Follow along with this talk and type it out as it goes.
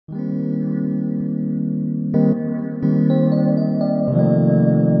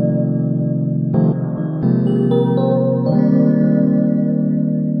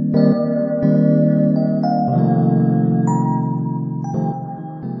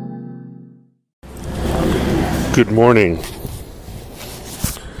Good morning.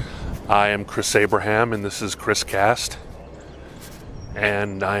 I am Chris Abraham and this is ChrisCast,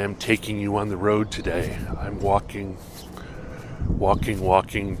 and I am taking you on the road today. I'm walking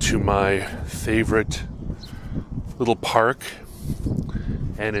to my favorite little park,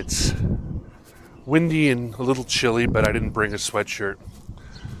 and it's windy and a little chilly, but I didn't bring a sweatshirt.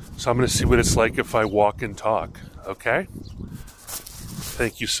 So I'm going to see what it's like if I walk and talk, okay?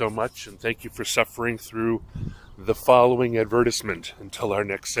 Thank you so much, and thank you for suffering through the following advertisement until our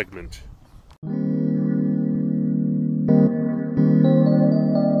next segment.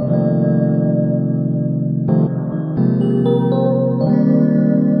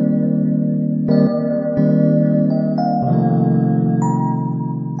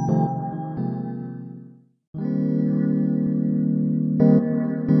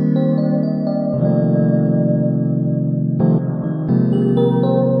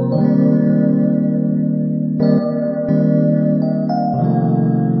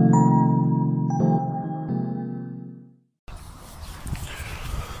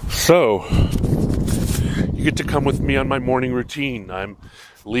 So, you get to come with me on my morning routine. I'm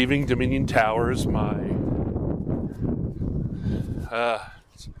leaving Dominion Towers.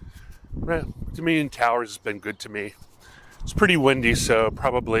 Dominion Towers has been good to me. It's pretty windy, so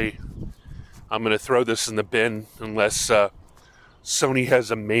probably I'm going to throw this in the bin unless Sony has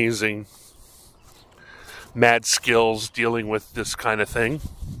amazing mad skills dealing with this kind of thing.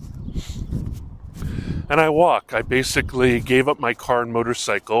 And I walk. I basically gave up my car and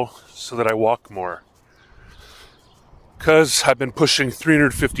motorcycle so that I walk more. Because I've been pushing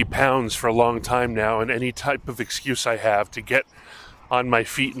 350 pounds for a long time now, and any type of excuse I have to get on my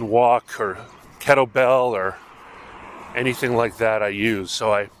feet and walk, or kettlebell, or anything like that I use.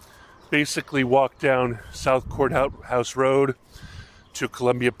 So I basically walk down South Courthouse Road to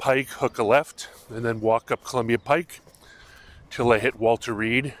Columbia Pike, hook a left, and then walk up Columbia Pike till I hit Walter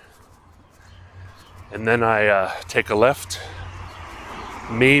Reed. And then I take a left,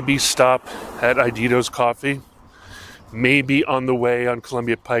 maybe stop at Idito's Coffee, maybe on the way on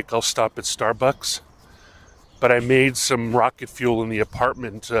Columbia Pike I'll stop at Starbucks. But I made some rocket fuel in the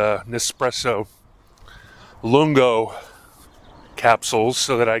apartment, Nespresso Lungo capsules,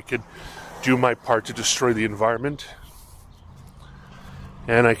 so that I could do my part to destroy the environment.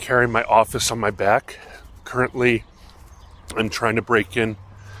 And I carry my office on my back. Currently, I'm trying to break in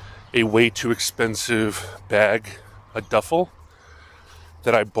a way too expensive bag, a duffel,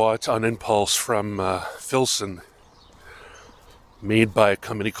 that I bought on impulse from Filson, made by a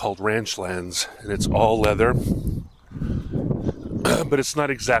company called Ranchlands, and it's all leather. But it's not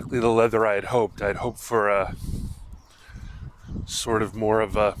exactly the leather I had hoped. I had hoped for a sort of more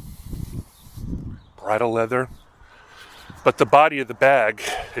of a bridal leather. But the body of the bag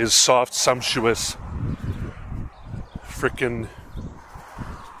is soft, sumptuous, frickin'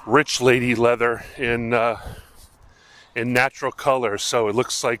 rich lady leather in natural color, so it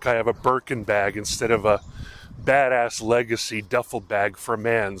looks like I have a Birkin bag instead of a badass legacy duffel bag for a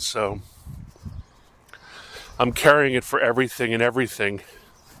man. So I'm carrying it for everything and everything,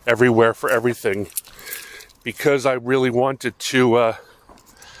 everywhere for everything, because I really wanted to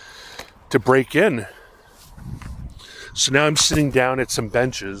break in. So now I'm sitting down at some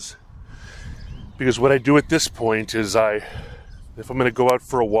benches, because what I do at this point is if I'm going to go out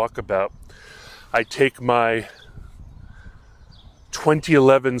for a walkabout, I take my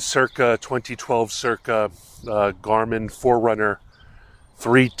 2011 circa, 2012 circa Garmin Forerunner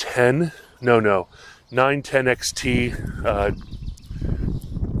 910 XT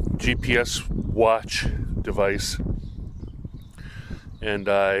GPS watch device, and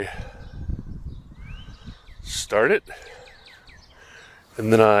I start it,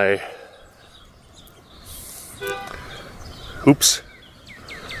 and then I oops.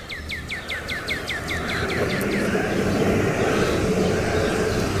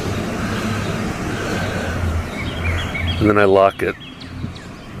 And then I lock it.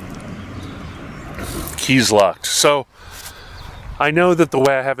 Key's locked. So I know that the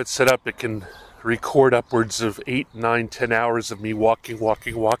way I have it set up, it can record upwards of 8, 9, 10 hours of me walking,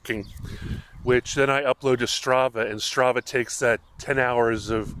 which then I upload to Strava, and Strava takes that 10 hours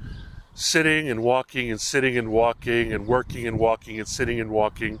of sitting and walking and sitting and walking and working and walking and sitting and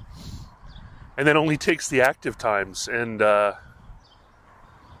walking, and then only takes the active times. And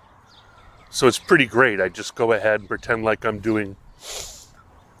so it's pretty great. I just go ahead and pretend like I'm doing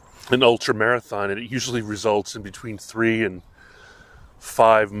an ultra marathon, and it usually results in between 3 and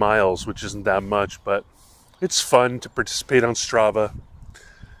 5 miles, which isn't that much, but it's fun to participate on Strava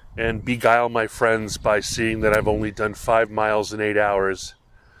and beguile my friends by seeing that I've only done 5 miles in 8 hours.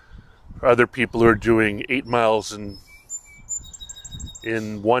 Other people who are doing 8 miles in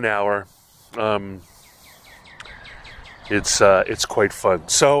 1 hour. It's quite fun.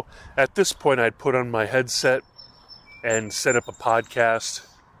 So at this point, I'd put on my headset and set up a podcast,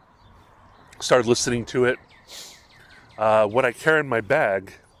 started listening to it. What I carry in my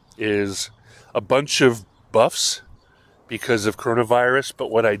bag is a bunch of buffs because of coronavirus, but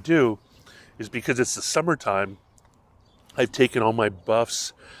what I do is, because it's the summertime, I've taken all my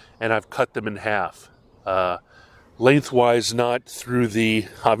buffs and I've cut them in half. Lengthwise,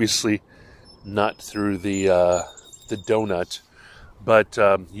 obviously not through the donut, but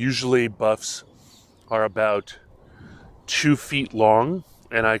usually buffs are about 2 feet long,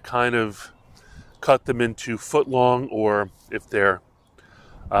 and I kind of cut them into foot long, or if they're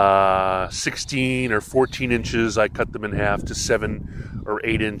 16 or 14 inches, I cut them in half to 7 or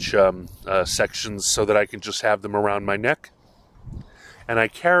 8 inch sections so that I can just have them around my neck. And I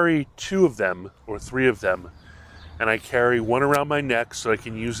carry 2 of them or 3 of them, and I carry one around my neck so I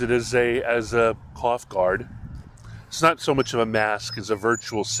can use it as a cough guard. It's not so much of a mask as a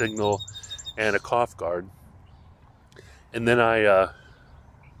virtual signal and a cough guard. And then the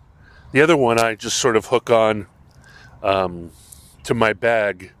other one I just sort of hook on to my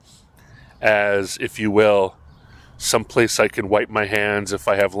bag as, if you will, someplace I can wipe my hands if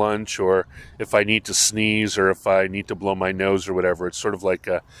I have lunch, or if I need to sneeze, or if I need to blow my nose or whatever. It's sort of like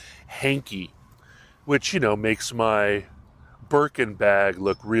a hanky, which, makes my Birkin bag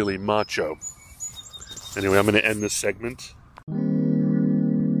look really macho. Anyway, I'm going to end this segment.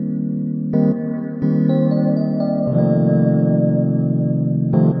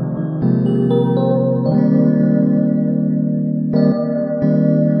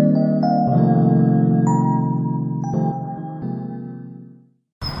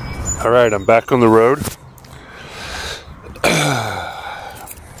 All right, I'm back on the road.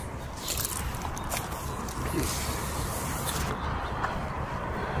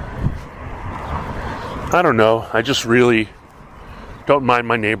 I don't know. I just really don't mind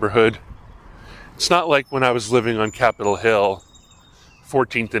my neighborhood. It's not like when I was living on Capitol Hill,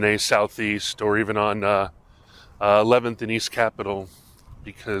 14th and A Southeast, or even on 11th and East Capitol,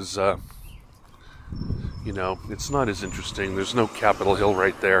 because, it's not as interesting. There's no Capitol Hill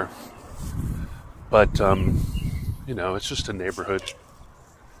right there. But, it's just a neighborhood.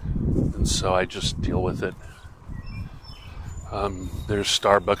 And so I just deal with it. There's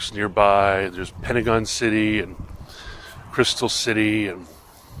Starbucks nearby, there's Pentagon City and Crystal City, and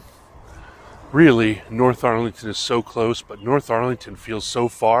really, North Arlington is so close, but North Arlington feels so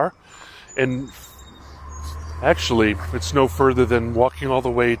far, and actually, it's no further than walking all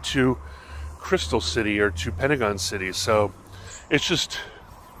the way to Crystal City or to Pentagon City, so it's just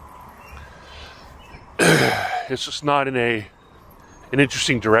not in an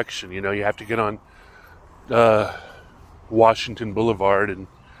interesting direction. You have to get on Washington Boulevard and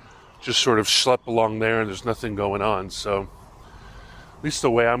just sort of schlep along there, and there's nothing going on. So at least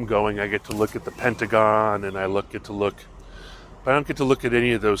the way I'm going, I get to look at the Pentagon, and I get to look, but I don't get to look at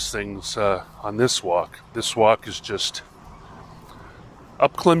any of those things on this walk. This walk is just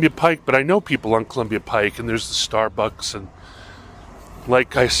up Columbia Pike, but I know people on Columbia Pike, and there's the Starbucks, and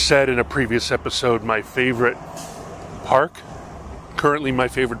like I said in a previous episode, my favorite park, currently my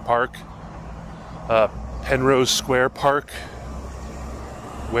favorite park, Penrose Square Park,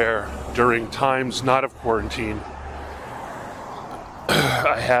 where during times not of quarantine,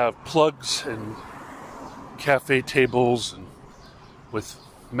 I have plugs and cafe tables, and with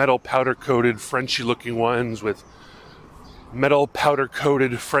metal powder coated Frenchy looking ones, with metal powder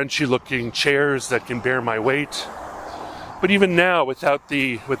coated Frenchy looking chairs that can bear my weight. But even now, without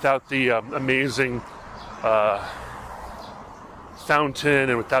the amazing fountain,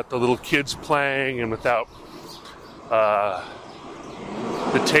 and without the little kids playing, and without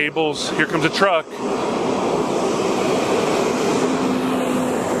the tables, here comes a truck.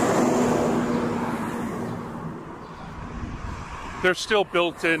 They're still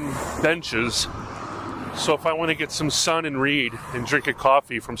built-in benches, so if I want to get some sun and read and drink a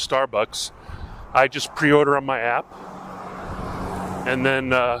coffee from Starbucks, I just pre-order on my app, and then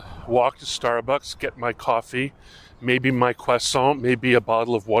walk to Starbucks, get my coffee, maybe my croissant, maybe a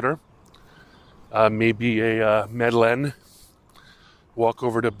bottle of water, maybe a Madeleine, walk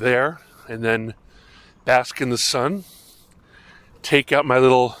over to there, and then bask in the sun, take out my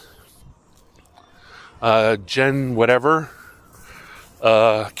little Gen whatever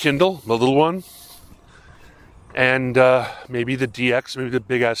Kindle, the little one, and maybe the DX, maybe the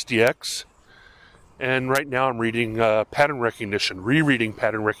big ass DX, And right now I'm reading rereading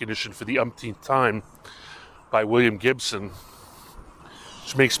Pattern Recognition for the umpteenth time by William Gibson,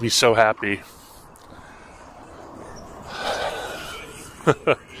 which makes me so happy.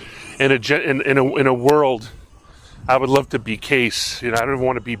 In a world, I would love to be Case. I don't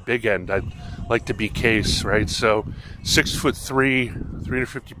want to be Big End. I'd like to be Case, right? So, 6'3",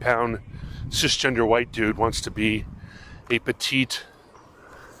 350-pound cisgender white dude wants to be a petite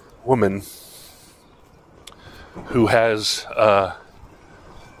woman who has a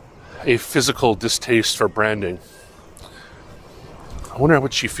physical distaste for branding. I wonder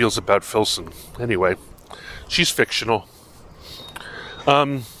what she feels about Filson. Anyway, she's fictional.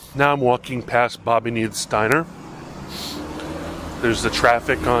 Now I'm walking past Bobby Need's Diner. There's the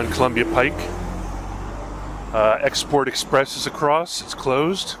traffic on Columbia Pike. Export Express is across. It's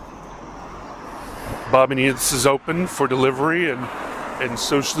closed. Bobby Need's is open for delivery and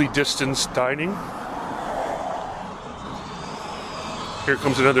socially distanced dining. Here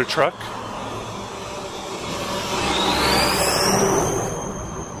comes another truck.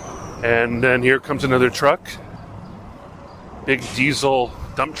 And then here comes another truck. Big diesel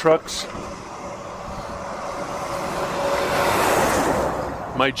dump trucks.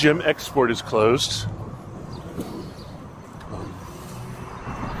 My gym export is closed.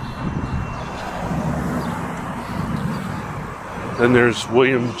 Then there's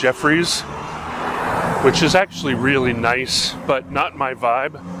William Jeffries, which is actually really nice, but not my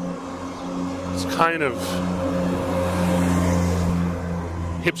vibe. It's kind of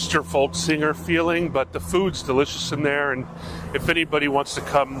hipster folk singer feeling, but the food's delicious in there, and if anybody wants to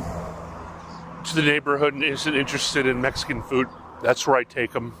come to the neighborhood and isn't interested in Mexican food, that's where I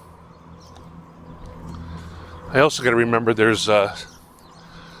take them. I also got to remember there's the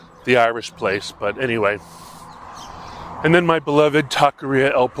Irish place, but anyway. And then my beloved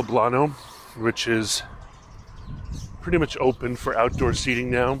Taqueria El Poblano, which is pretty much open for outdoor seating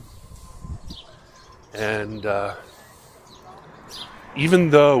now. And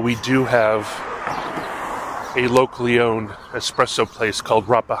even though we do have a locally owned espresso place called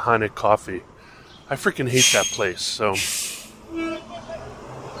Rappahannock Coffee, I freaking hate that place. So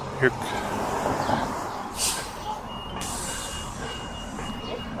here.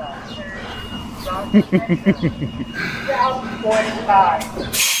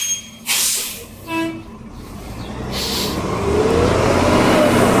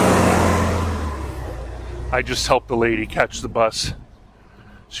 I just helped the lady catch the bus.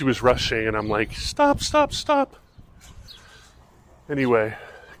 She was rushing, and I'm like, stop, stop, stop. Anyway,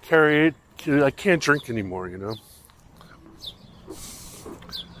 I can't drink anymore,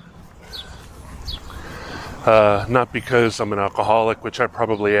 Not because I'm an alcoholic, which I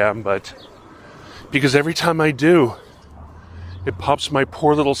probably am, but because every time I do, it pops my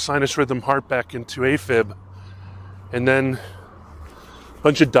poor little sinus rhythm heart back into AFib. And then a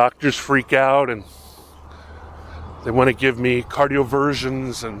bunch of doctors freak out, and they want to give me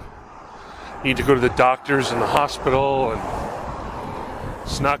cardioversions, and need to go to the doctors and the hospital, and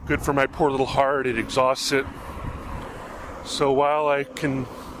it's not good for my poor little heart. It exhausts it. So while I can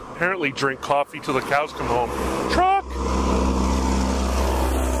apparently drink coffee till the cows come home, truck!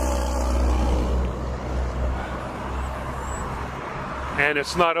 And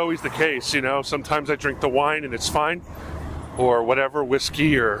it's not always the case, Sometimes I drink the wine and it's fine, or whatever,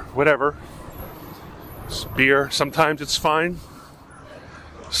 whiskey or whatever. Beer, sometimes it's fine.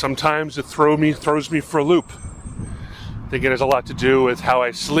 Sometimes it throws me for a loop. I think it has a lot to do with how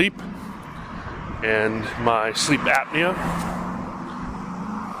I sleep and my sleep apnea.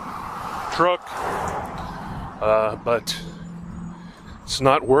 Truck. But it's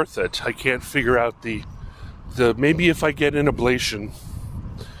not worth it. I can't figure out the maybe if I get an ablation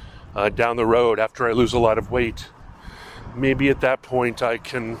down the road after I lose a lot of weight, maybe at that point I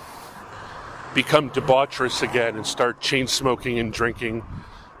can become debaucherous again and start chain smoking and drinking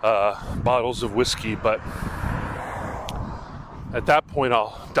bottles of whiskey, but at that point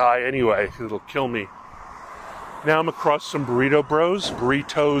I'll die anyway. It'll kill me. Now I'm across some Burritos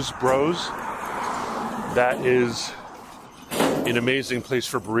Bros. That is an amazing place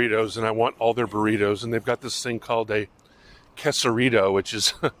for burritos, and I want all their burritos, and they've got this thing called a quesarito, which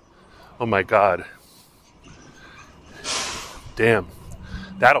is oh my god, damn,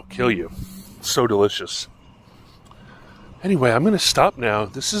 that'll kill you. So delicious. Anyway, I'm going to stop now.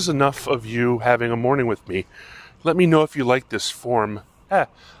 This is enough of you having a morning with me. Let me know if you like this form.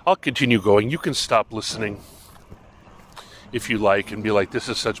 I'll continue going. You can stop listening if you like and be like, this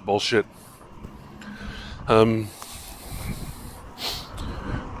is such bullshit. But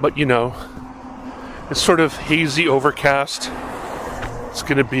it's sort of hazy, overcast. It's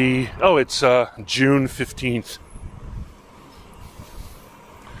going to be, it's June 15th.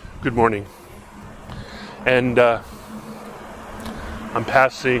 Good morning. And I'm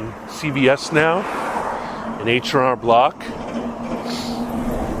passing CVS now, an H&R Block,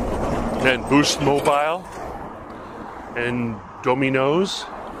 and Boost Mobile, and Domino's.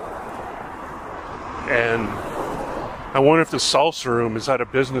 And I wonder if the salsa room is out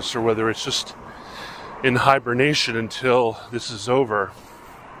of business or whether it's just in hibernation until this is over.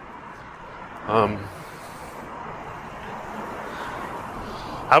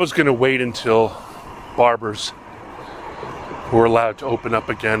 I was going to wait until barbers were allowed to open up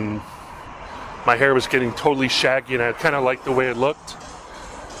again. My hair was getting totally shaggy and I kind of liked the way it looked.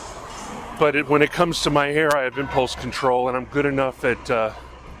 But when it comes to my hair, I have impulse control and I'm good enough at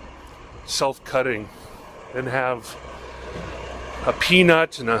self-cutting and have a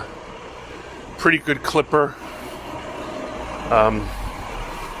peanut and a pretty good clipper.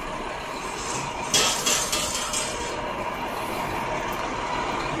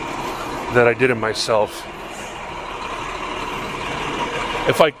 That I did it myself.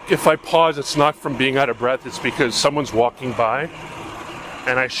 If I pause, it's not from being out of breath, it's because someone's walking by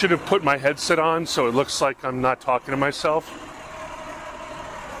and I should have put my headset on so it looks like I'm not talking to myself.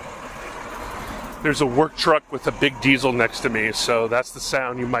 There's a work truck with a big diesel next to me, so that's the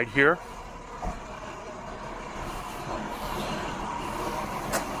sound you might hear.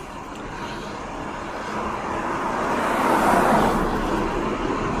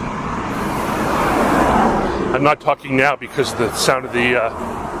 I'm not talking now because the sound of the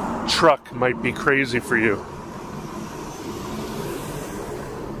truck might be crazy for you.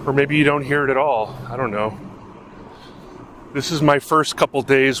 Or maybe you don't hear it at all. I don't know. This is my first couple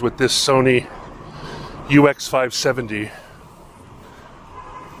days with this Sony UX570.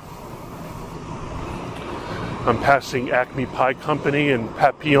 I'm passing Acme Pie Company and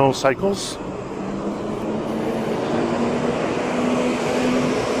Papillon Cycles.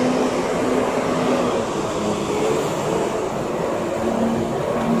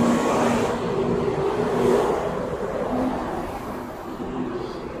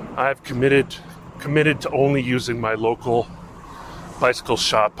 I've committed to only using my local bicycle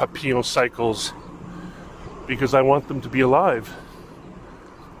shop, Papillon Cycles, because I want them to be alive.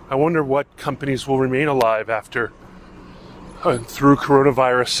 I wonder what companies will remain alive after through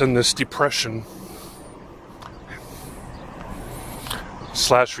coronavirus and this depression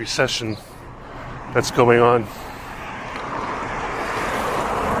 / recession that's going on.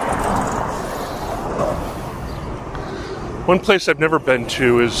 One place I've never been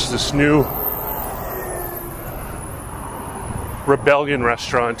to is this new Rebellion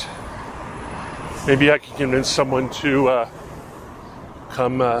restaurant. Maybe I can convince someone to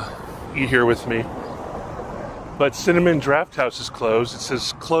come eat here with me. But Cinnamon Draft House is closed. It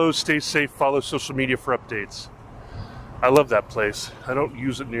says, closed, stay safe, follow social media for updates. I love that place. I don't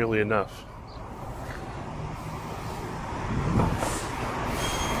use it nearly enough.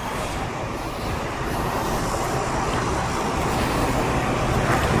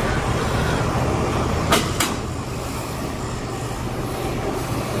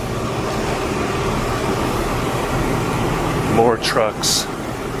 More trucks,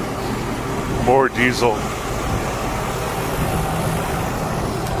 more diesel.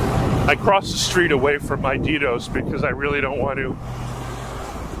 I crossed the street away from Iditos because I really don't want to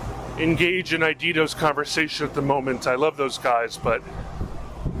engage in Iditos conversation at the moment. I love those guys, but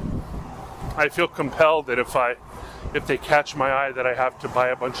I feel compelled that if they catch my eye that I have to buy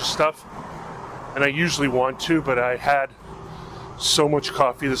a bunch of stuff. And I usually want to, but I had so much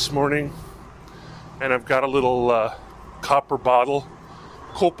coffee this morning and I've got a little copper bottle,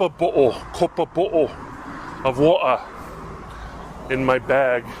 copa bo'o of water in my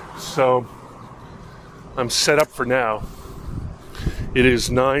bag, so I'm set up for now. It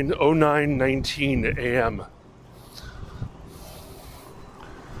is 9:09:19 a.m.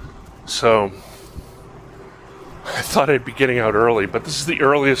 So I thought I'd be getting out early, but this is the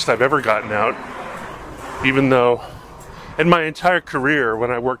earliest I've ever gotten out, even though in my entire career when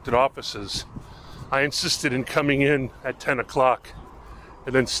I worked at offices I insisted in coming in at 10 o'clock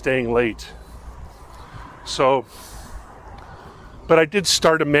and then staying late. So, but I did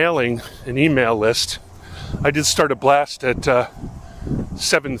start an email list. I did start a blast at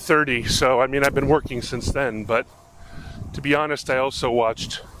 7:30, so I mean I've been working since then, but to be honest I also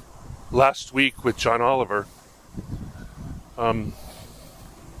watched Last Week with John Oliver.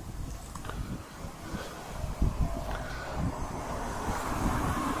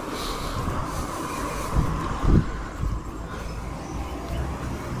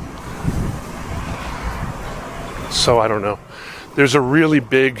 So I don't know. There's a really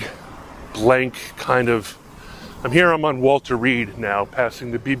big blank kind of... I'm on Walter Reed now,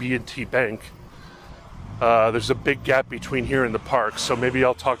 passing the BB&T Bank. There's a big gap between here and the park, so maybe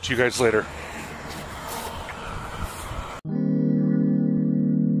I'll talk to you guys later.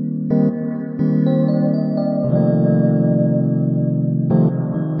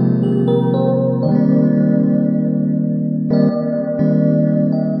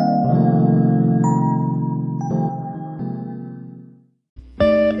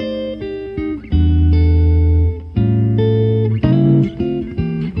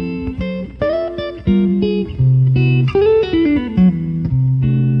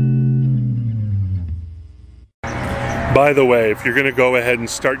 By the way, if you're going to go ahead and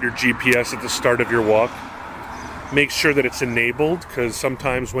start your GPS at the start of your walk, make sure that it's enabled, because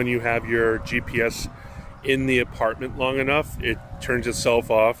sometimes when you have your GPS in the apartment long enough, it turns itself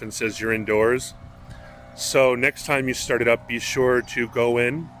off and says you're indoors. So next time you start it up, be sure to go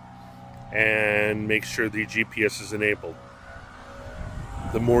in and make sure the GPS is enabled.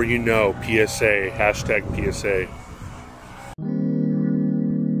 The more you know, PSA, hashtag PSA.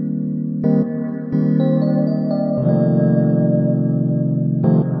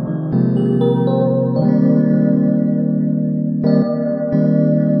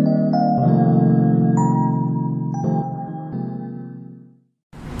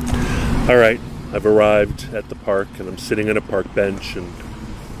 Alright, I've arrived at the park and I'm sitting on a park bench, and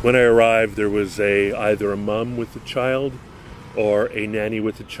when I arrived there was either a mom with a child or a nanny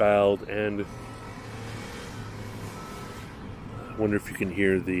with a child, and I wonder if you can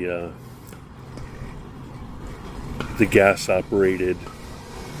hear the gas operated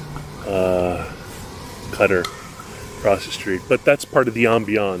cutter across the street. But that's part of the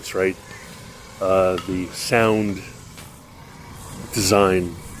ambiance, right? The sound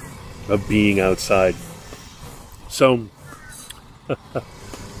design of being outside. So,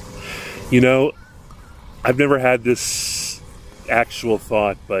 you know, I've never had this actual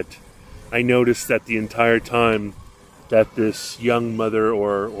thought, but I noticed that the entire time that this young mother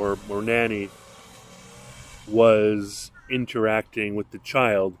or nanny was interacting with the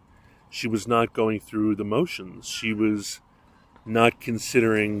child, she was not going through the motions. She was not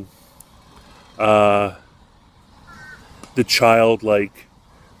considering the child like,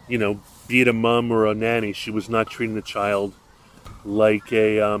 you know, be it a mom or a nanny. She was not treating the child like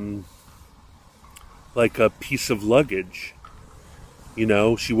a piece of luggage. You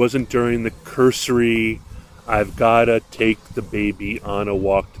know, she wasn't during the cursory, I've got to take the baby on a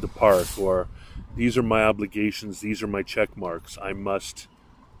walk to the park, or these are my obligations, these are my check marks, I must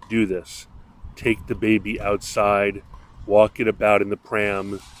do this. Take the baby outside, walk it about in the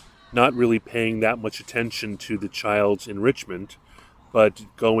pram, not really paying that much attention to the child's enrichment, but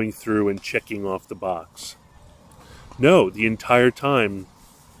going through and checking off the box. No, the entire time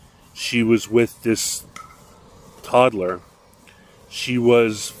she was with this toddler, she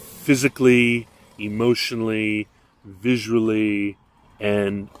was physically, emotionally, visually,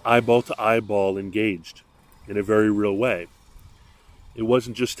 and eyeball to eyeball engaged in a very real way. It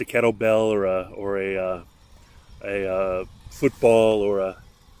wasn't just a kettlebell or a football or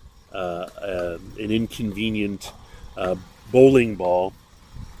an inconvenient bowling ball.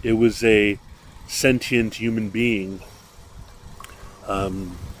 It was a sentient human being,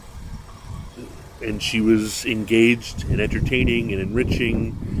 and she was engaged and entertaining and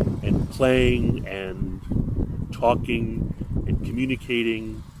enriching and playing and talking and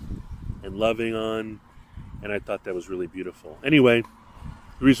communicating and loving on, and I thought that was really beautiful. Anyway,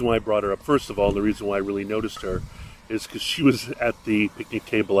 the reason why I brought her up, first of all, the reason why I really noticed her is because she was at the picnic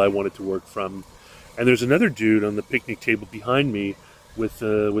table I wanted to work from. And there's another dude on the picnic table behind me with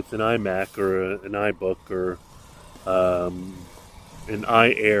an iMac or an iBook or an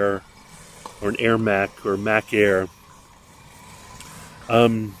iAir or an Air Mac or Mac Air.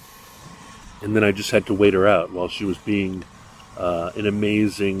 And then I just had to wait her out while she was being an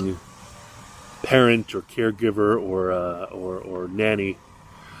amazing parent or caregiver or nanny.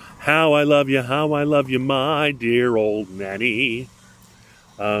 How I love you, my dear old nanny.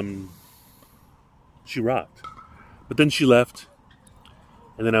 She rocked. But then she left,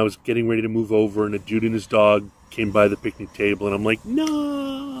 and then I was getting ready to move over, and a dude and his dog came by the picnic table, and I'm like,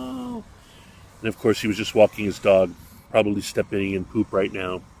 no! And of course he was just walking his dog, probably stepping in poop right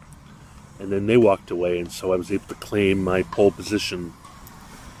now. And then they walked away, and so I was able to claim my pole position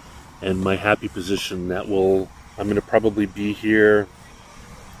and my happy position that I'm going to probably be here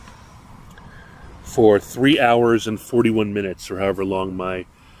for 3 hours and 41 minutes, or however long my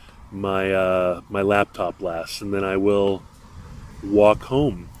laptop lasts, and then I will walk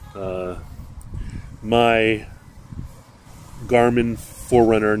home. My Garmin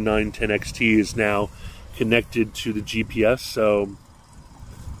Forerunner 910 XT is now connected to the GPS, so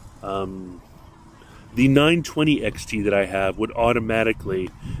the 920 XT that I have would automatically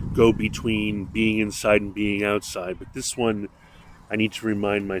go between being inside and being outside, but this one I need to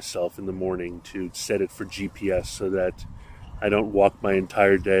remind myself in the morning to set it for GPS so that I don't walk my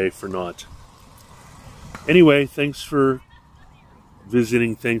entire day for naught. Anyway, thanks for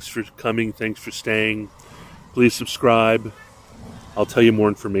visiting, thanks for coming, thanks for staying. Please subscribe. I'll tell you more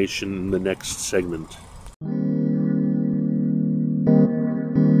information in the next segment.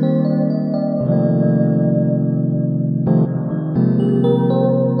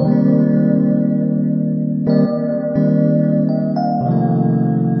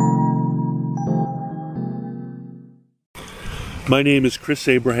 My name is Chris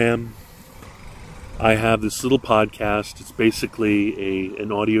Abraham. I have this little podcast. It's basically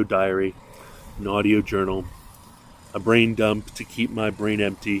an audio diary, an audio journal, a brain dump to keep my brain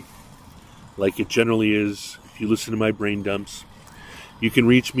empty, like it generally is if you listen to my brain dumps. You can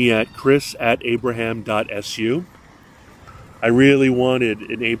reach me at chris@abraham.su. I really wanted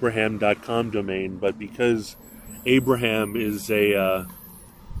an abraham.com domain, but because Abraham is an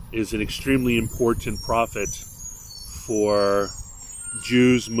extremely important prophet for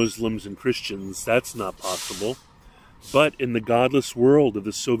Jews, Muslims, and Christians, that's not possible. But in the godless world of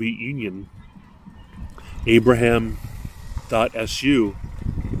the Soviet Union, Abraham.su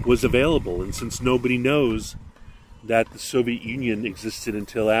was available. And since nobody knows that the Soviet Union existed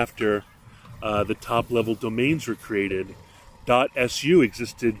until after the top-level domains were created, .su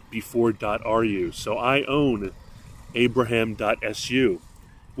existed before .ru. So I own Abraham.su,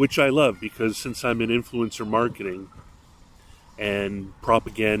 which I love because since I'm in influencer marketing and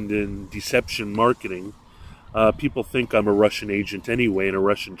propaganda and deception marketing, people think I'm a Russian agent anyway and a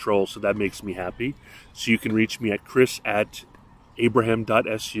Russian troll, so that makes me happy. So you can reach me at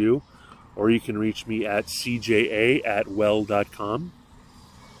chris@abraham.su, or you can reach me at cja@well.com,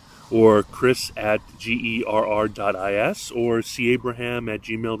 or chris@gerr.is, or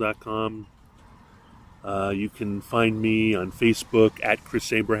cabraham@gmail.com. You can find me on Facebook at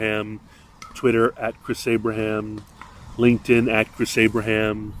Chris Abraham, Twitter at Chris Abraham, LinkedIn at Chris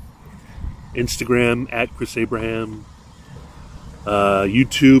Abraham, Instagram at Chris Abraham,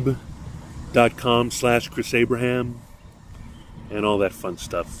 YouTube.com/Chris Abraham, and all that fun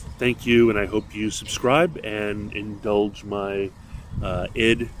stuff. Thank you, and I hope you subscribe and indulge my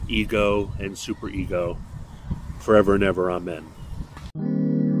id, ego, and super ego forever and ever. Amen.